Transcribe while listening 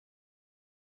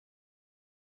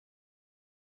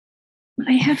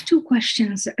I have two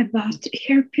questions about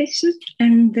herpes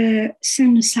and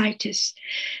sinusitis.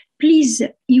 Please,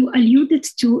 you alluded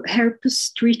to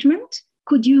herpes treatment.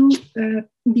 Could you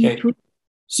be Okay.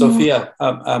 Sophia,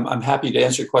 I'm happy to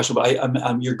answer your question,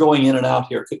 but you're going in and out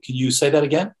here. Can you say that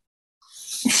again?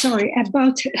 Sorry,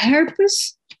 about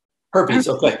herpes. Herpes.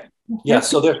 Okay. Yeah.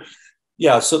 So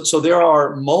there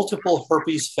are multiple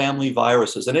herpes family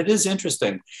viruses, and it is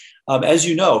interesting. As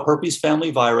you know, herpes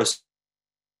family virus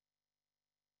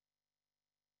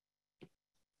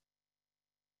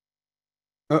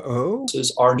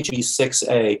is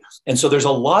HB6A. And so there's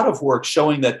a lot of work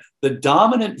showing that the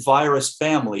dominant virus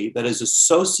family that is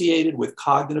associated with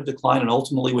cognitive decline and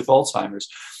ultimately with Alzheimer's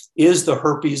is the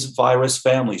herpes virus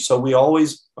family. So we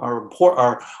always are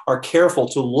careful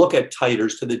to look at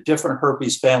titers to the different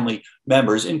herpes family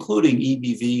members, including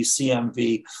EBV,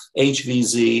 CMV,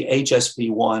 HVZ,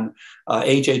 HSV1,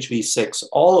 HHV6,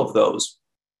 all of those.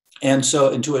 And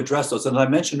to address those, and I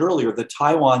mentioned earlier, the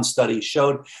Taiwan study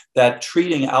showed that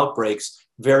treating outbreaks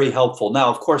very helpful. Now,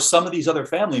 of course, some of these other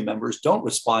family members don't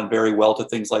respond very well to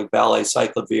things like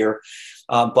valacyclovir,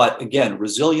 but again,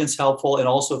 resilience helpful, and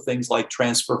also things like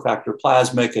transfer factor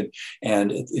plasmic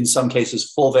and in some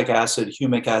cases fulvic acid,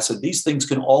 humic acid. These things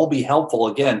can all be helpful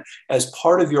again as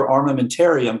part of your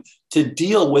armamentarium to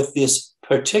deal with this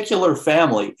particular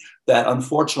family that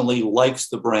unfortunately likes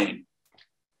the brain.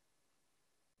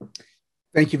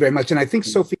 Thank you very much. And I think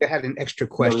Sophia had an extra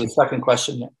question. The second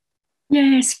question.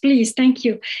 Yes, please. Thank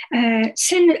you.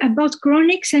 About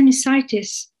chronic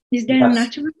sinusitis, is there a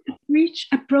natural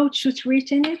approach to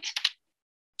treating it?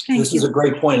 This is a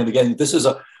great point. And again, this is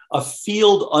a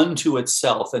field unto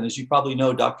itself. And as you probably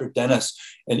know, Dr. Dennis,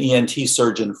 an ENT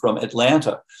surgeon from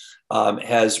Atlanta,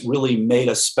 has really made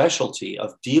a specialty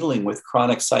of dealing with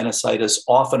chronic sinusitis,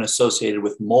 often associated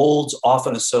with molds,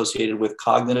 often associated with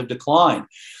cognitive decline.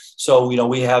 So,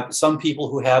 we have some people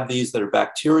who have these that are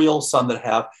bacterial, some that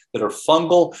are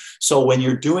fungal. So when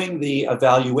you're doing the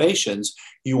evaluations,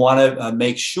 you want to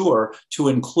make sure to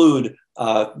include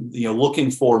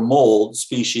looking for mold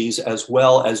species as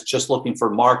well as just looking for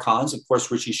Marcons. Of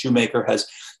course, Richie Shoemaker has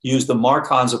used the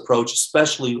Marcons approach,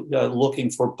 especially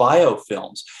looking for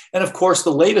biofilms. And of course,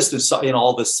 the latest in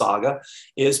all this saga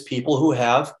is people who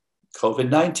have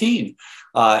COVID-19.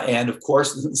 And of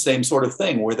course, the same sort of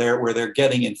thing where they're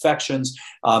getting infections.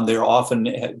 They're often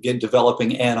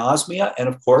developing anosmia. And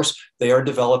of course, they are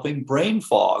developing brain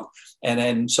fog.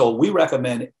 And so we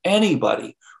recommend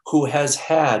anybody who has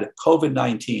had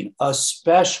COVID-19,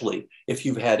 especially if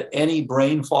you've had any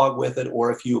brain fog with it,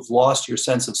 or if you've lost your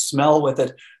sense of smell with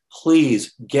it,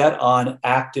 please get on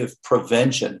active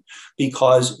prevention,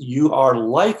 because you are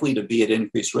likely to be at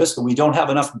increased risk. And we don't have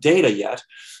enough data yet,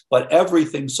 but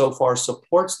everything so far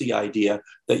supports the idea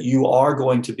that you are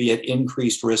going to be at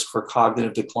increased risk for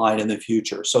cognitive decline in the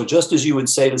future. So just as you would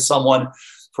say to someone,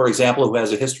 for example, who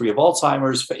has a history of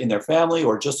Alzheimer's in their family,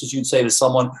 or just as you'd say to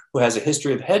someone who has a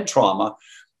history of head trauma,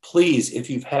 please, if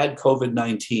you've had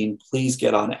COVID-19, please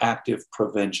get on active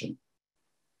prevention.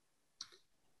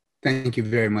 Thank you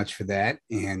very much for that.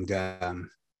 And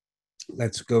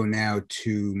let's go now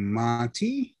to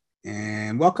Monty.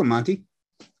 And welcome, Monty.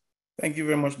 Thank you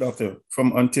very much, Doctor,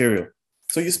 from Ontario.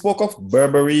 So you spoke of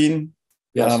berberine,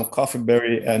 yes.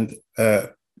 Coffeeberry,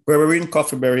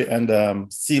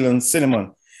 and Ceylon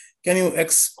cinnamon. Can you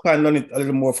expand on it a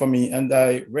little more for me? And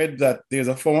I read that there's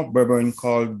a form of berberine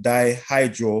called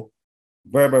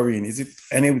dihydroberberine. Is it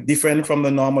any different from the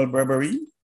normal berberine?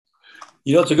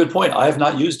 It's a good point. I have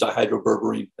not used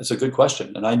dihydroberberine. It's a good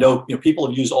question. And I know, people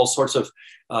have used all sorts of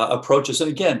approaches. And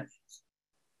again,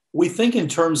 we think in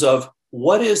terms of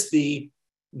what is the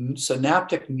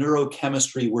synaptic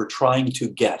neurochemistry we're trying to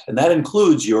get. And that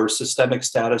includes your systemic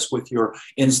status with your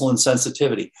insulin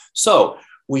sensitivity. So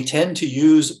we tend to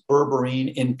use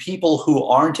berberine in people who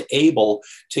aren't able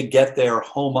to get their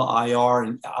HOMA-IR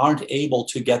and aren't able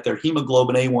to get their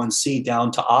hemoglobin A1C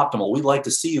down to optimal. We'd like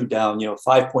to see you down, 5.0,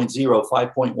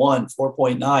 5.1,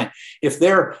 4.9. If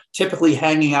they're typically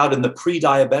hanging out in the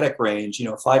pre-diabetic range,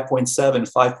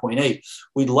 5.7, 5.8,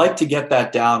 we'd like to get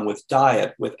that down with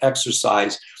diet, with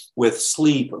exercise, with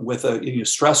sleep, with a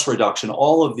stress reduction,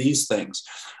 all of these things.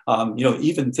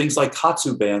 Even things like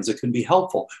Katsu bands that can be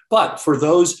helpful. But for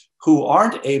those who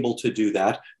aren't able to do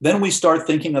that, then we start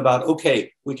thinking about,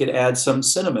 okay, we could add some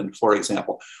cinnamon, for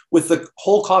example. With the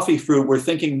whole coffee fruit, we're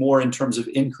thinking more in terms of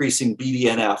increasing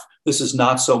BDNF. This is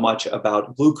not so much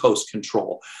about glucose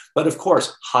control. But of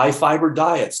course, high fiber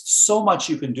diets, so much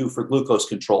you can do for glucose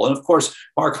control. And of course,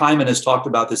 Mark Hyman has talked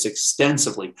about this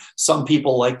extensively. Some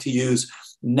people like to use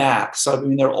NACs. I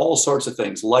mean, there are all sorts of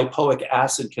things. Lipoic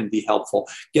acid can be helpful.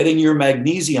 Getting your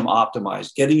magnesium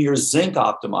optimized, getting your zinc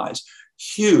optimized,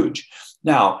 huge.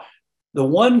 Now, the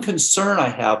one concern I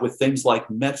have with things like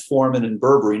metformin and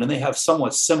berberine, and they have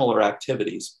somewhat similar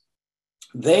activities,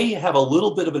 they have a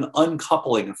little bit of an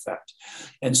uncoupling effect.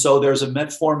 And so there's a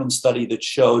metformin study that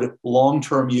showed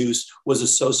long-term use was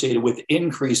associated with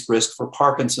increased risk for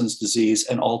Parkinson's disease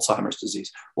and Alzheimer's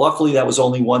disease. Luckily, that was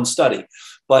only one study.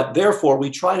 But therefore, we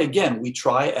try,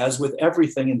 as with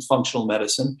everything in functional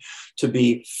medicine, to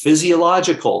be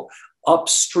physiological,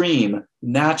 upstream,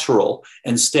 natural,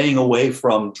 and staying away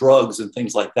from drugs and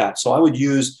things like that. So I would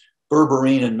use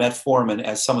berberine and metformin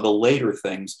as some of the later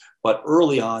things, but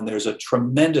early on, there's a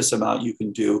tremendous amount you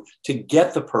can do to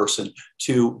get the person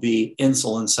to be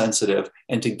insulin sensitive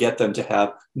and to get them to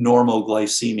have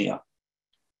normoglycemia.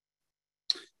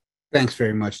 Thanks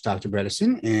very much, Dr.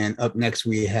 Bredesen. And up next,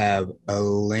 we have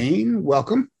Elaine.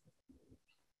 Welcome.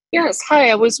 Yes, hi.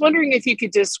 I was wondering if you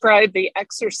could describe the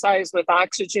exercise with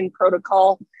oxygen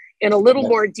protocol in a little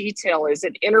more detail. Is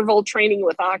it interval training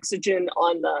with oxygen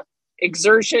on the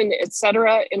exertion, et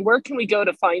cetera? And where can we go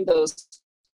to find those?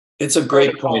 It's a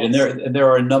great point, and there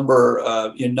are a number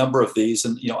of these,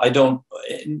 and I don't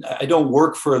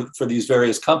work for these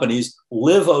various companies.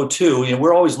 LiveO2,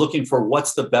 we're always looking for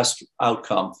what's the best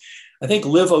outcome. I think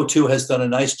LiveO2 has done a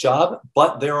nice job,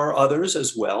 but there are others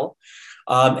as well.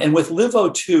 And with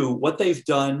LiveO2, what they've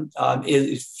done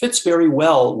it fits very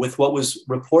well with what was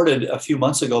reported a few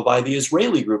months ago by the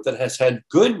Israeli group that has had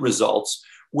good results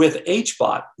with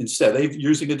HBOT. Instead, they're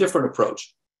using a different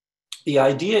approach. The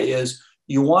idea is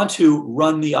you want to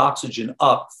run the oxygen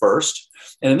up first.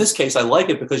 And in this case, I like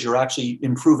it because you're actually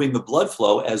improving the blood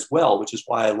flow as well, which is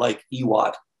why I like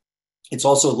EWOT. It's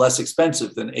also less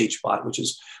expensive than HBOT,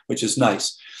 which is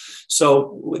nice.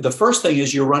 So the first thing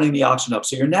is you're running the oxygen up.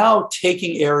 So you're now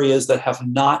taking areas that have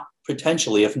not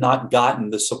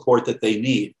gotten the support that they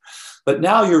need. But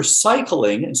now you're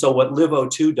cycling. And so what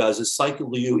LiveO2 does is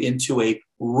cycle you into a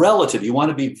relative, you want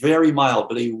to be very mild,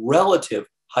 but a relative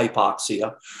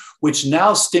hypoxia, which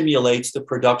now stimulates the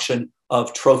production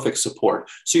of trophic support.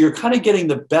 So you're kind of getting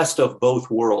the best of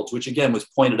both worlds, which again was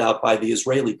pointed out by the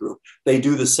Israeli group. They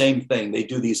do the same thing. They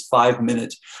do these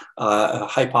 5-minute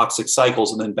hypoxic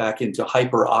cycles and then back into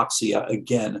hyperoxia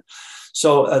again.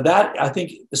 So that, I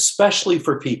think, especially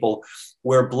for people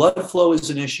where blood flow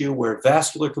is an issue, where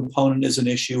vascular component is an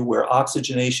issue, where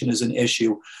oxygenation is an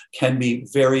issue, can be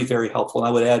very, very helpful. And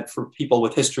I would add for people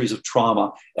with histories of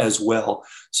trauma as well.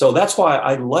 So that's why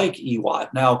I like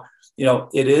EWOT. Now,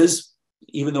 it is,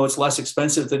 even though it's less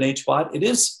expensive than HBOT, it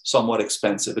is somewhat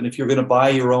expensive. And if you're going to buy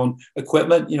your own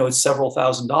equipment, it's several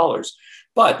 $1,000s.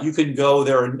 But you can go,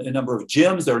 there are a number of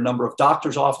gyms, there are a number of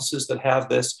doctors' offices that have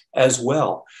this as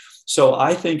well. So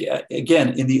I think,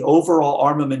 again, in the overall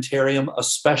armamentarium,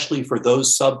 especially for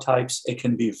those subtypes, it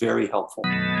can be very helpful.